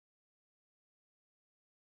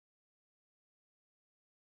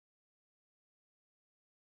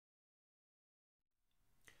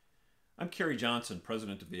I'm Cary Johnson,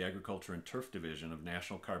 President of the Agriculture and Turf Division of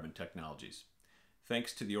National Carbon Technologies.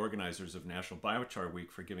 Thanks to the organizers of National Biochar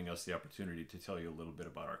Week for giving us the opportunity to tell you a little bit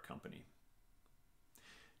about our company.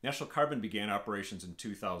 National Carbon began operations in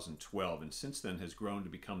 2012 and since then has grown to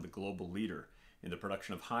become the global leader in the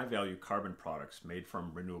production of high-value carbon products made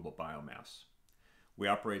from renewable biomass. We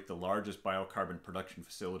operate the largest biocarbon production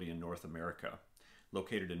facility in North America.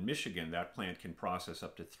 Located in Michigan, that plant can process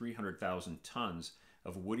up to 300,000 tons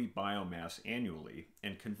of woody biomass annually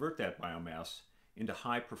and convert that biomass into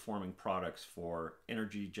high-performing products for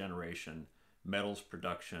energy generation, metals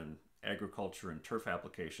production, agriculture and turf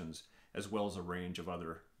applications, as well as a range of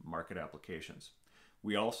other market applications.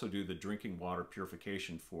 We also do the drinking water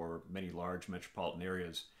purification for many large metropolitan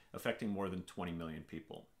areas, affecting more than 20 million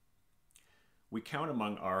people. We count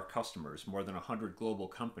among our customers more than 100 global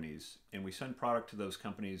companies, and we send product to those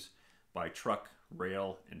companies by truck,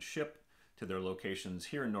 rail, and ship to their locations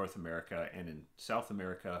here in North America and in South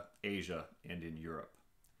America, Asia, and in Europe.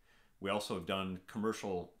 We also have done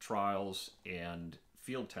commercial trials and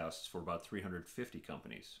field tests for about 350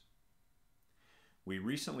 companies. We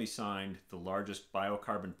recently signed the largest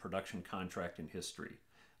biocarbon production contract in history,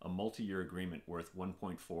 a multi-year agreement worth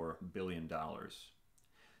 $1.4 billion.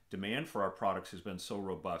 Demand for our products has been so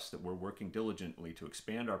robust that we're working diligently to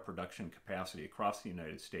expand our production capacity across the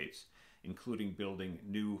United States, including building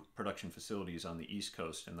new production facilities on the East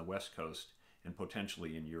Coast and the West Coast, and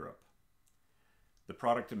potentially in Europe. The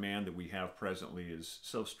product demand that we have presently is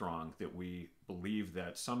so strong that we believe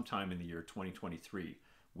that sometime in the year 2023,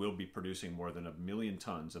 we'll be producing more than 1 million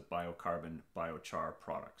tons of biocarbon biochar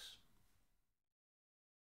products.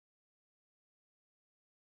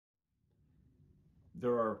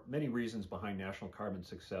 There are many reasons behind National Carbon's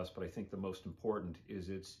success, but I think the most important is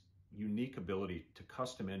its unique ability to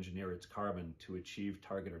custom engineer its carbon to achieve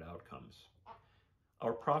targeted outcomes.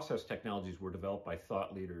 Our process technologies were developed by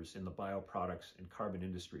thought leaders in the bioproducts and carbon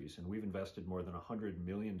industries, and we've invested more than $100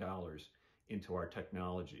 million into our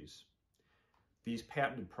technologies. These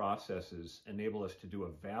patented processes enable us to do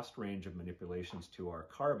a vast range of manipulations to our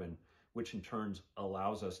carbon, which in turn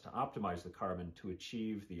allows us to optimize the carbon to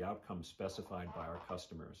achieve the outcomes specified by our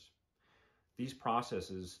customers. These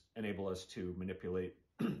processes enable us to manipulate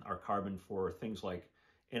our carbon for things like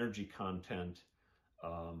energy content,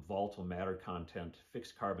 volatile matter content,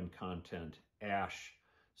 fixed carbon content, ash,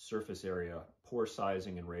 surface area, pore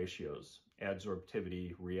sizing and ratios,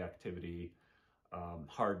 adsorptivity, reactivity,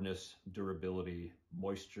 hardness, durability,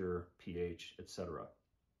 moisture, pH, etc.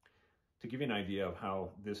 To give you an idea of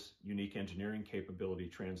how this unique engineering capability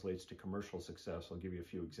translates to commercial success, I'll give you a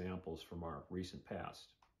few examples from our recent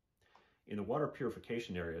past. In the water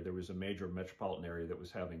purification area, there was a major metropolitan area that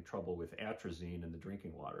was having trouble with atrazine in the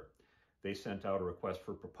drinking water. They sent out a request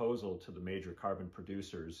for proposal to the major carbon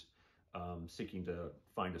producers seeking to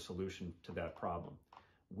find a solution to that problem.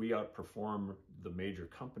 We outperformed the major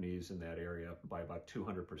companies in that area by about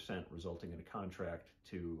 200%, resulting in a contract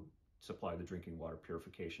to supply the drinking water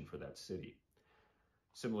purification for that city.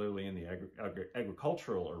 Similarly, in the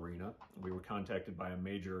agricultural arena, we were contacted by a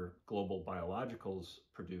major global biologicals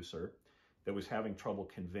producer that was having trouble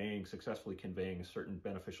successfully conveying certain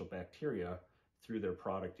beneficial bacteria through their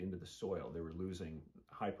product into the soil. They were losing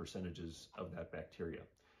high percentages of that bacteria.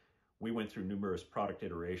 We went through numerous product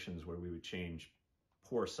iterations where we would change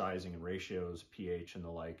pore sizing and ratios, pH and the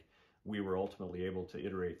like. We were ultimately able to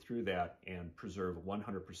iterate through that and preserve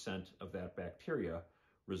 100% of that bacteria,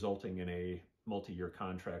 resulting in a multi-year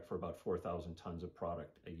contract for about 4,000 tons of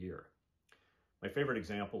product a year. My favorite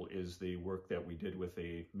example is the work that we did with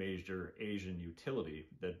a major Asian utility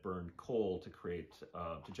that burned coal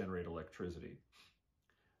to generate electricity.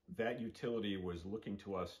 That utility was looking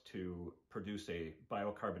to us to produce a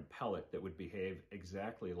biocarbon pellet that would behave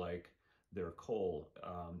exactly like their coal.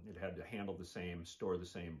 It had to handle the same, store the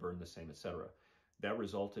same, burn the same, etc. That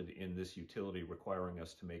resulted in this utility requiring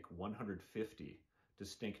us to make 150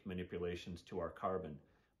 distinct manipulations to our carbon.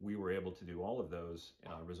 We were able to do all of those,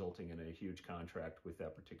 resulting in a huge contract with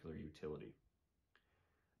that particular utility.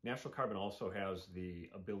 National Carbon also has the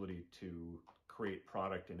ability to create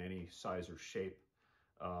product in any size or shape,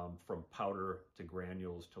 from powder to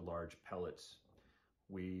granules to large pellets.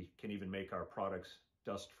 We can even make our products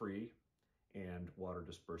dust-free and water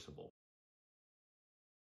dispersible.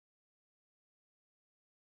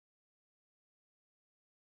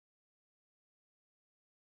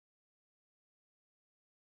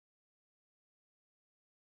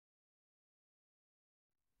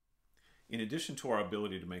 In addition to our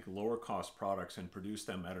ability to make lower cost products and produce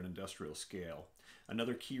them at an industrial scale,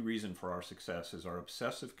 another key reason for our success is our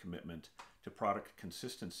obsessive commitment to product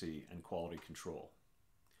consistency and quality control.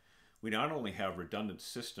 We not only have redundant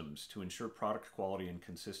systems to ensure product quality and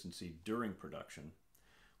consistency during production,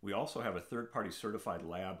 we also have a third-party certified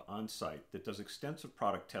lab on site that does extensive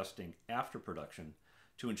product testing after production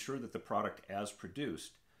to ensure that the product as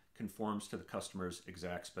produced conforms to the customer's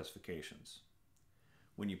exact specifications.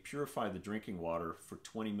 When you purify the drinking water for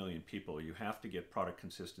 20 million people, you have to get product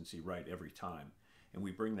consistency right every time, and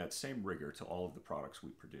we bring that same rigor to all of the products we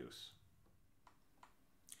produce.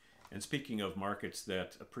 And speaking of markets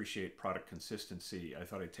that appreciate product consistency, I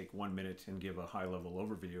thought I'd take 1 minute and give a high-level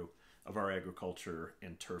overview of our agriculture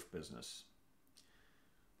and turf business.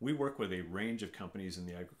 We work with a range of companies in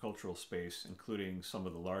the agricultural space, including some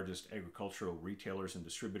of the largest agricultural retailers and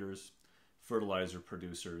distributors, fertilizer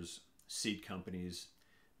producers, seed companies,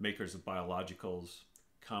 makers of biologicals,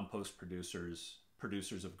 compost producers,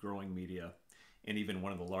 producers of growing media, and even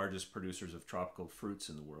one of the largest producers of tropical fruits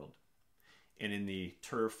in the world. And in the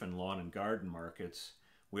turf and lawn and garden markets,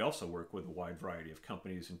 we also work with a wide variety of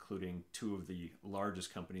companies, including two of the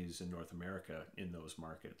largest companies in North America in those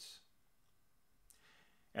markets.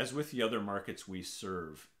 As with the other markets we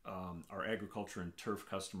serve, our agriculture and turf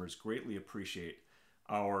customers greatly appreciate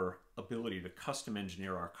our ability to custom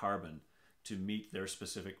engineer our carbon to meet their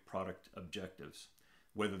specific product objectives,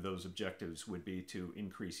 whether those objectives would be to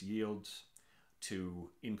increase yields, to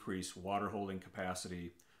increase water holding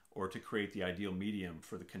capacity, or to create the ideal medium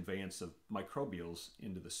for the conveyance of microbials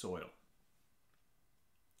into the soil.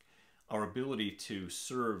 Our ability to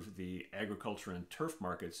serve the agriculture and turf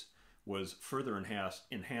markets was further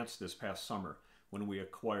enhanced this past summer when we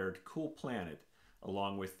acquired Cool Planet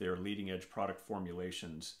along with their leading-edge product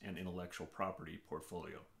formulations and intellectual property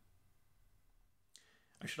portfolio.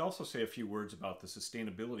 I should also say a few words about the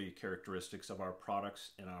sustainability characteristics of our products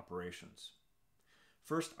and operations.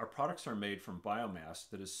 First, our products are made from biomass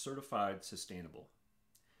that is certified sustainable.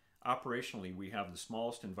 Operationally, we have the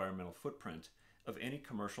smallest environmental footprint of any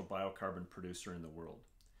commercial biocarbon producer in the world.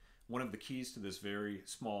 One of the keys to this very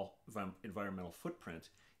small environmental footprint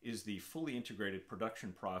is the fully integrated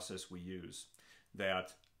production process we use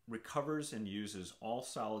that recovers and uses all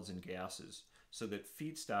solids and gases so that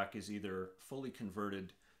feedstock is either fully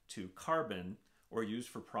converted to carbon or used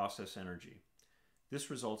for process energy. This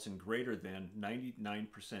results in greater than 99%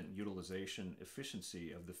 utilization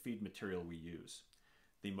efficiency of the feed material we use,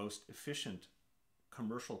 the most efficient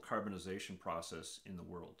commercial carbonization process in the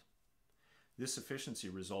world. This efficiency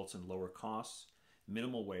results in lower costs,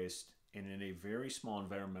 minimal waste, and in a very small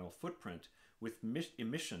environmental footprint with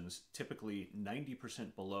emissions typically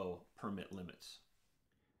 90% below permit limits.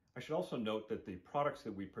 I should also note that the products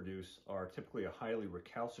that we produce are typically a highly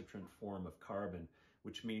recalcitrant form of carbon,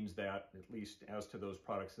 which means that, at least as to those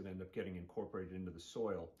products that end up getting incorporated into the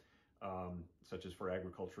soil, such as for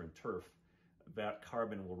agriculture and turf, that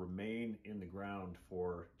carbon will remain in the ground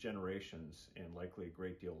for generations and likely a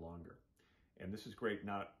great deal longer. And this is great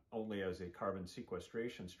not only as a carbon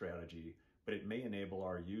sequestration strategy, but it may enable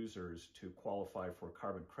our users to qualify for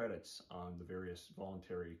carbon credits on the various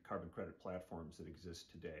voluntary carbon credit platforms that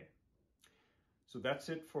exist today. So that's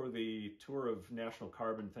it for the tour of National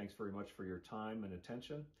Carbon. Thanks very much for your time and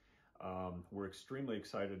attention. We're extremely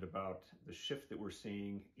excited about the shift that we're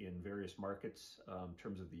seeing in various markets in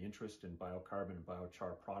terms of the interest in biocarbon and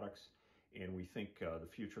biochar products. And we think the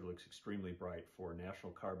future looks extremely bright for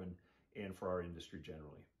National Carbon and for our industry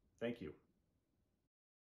generally. Thank you.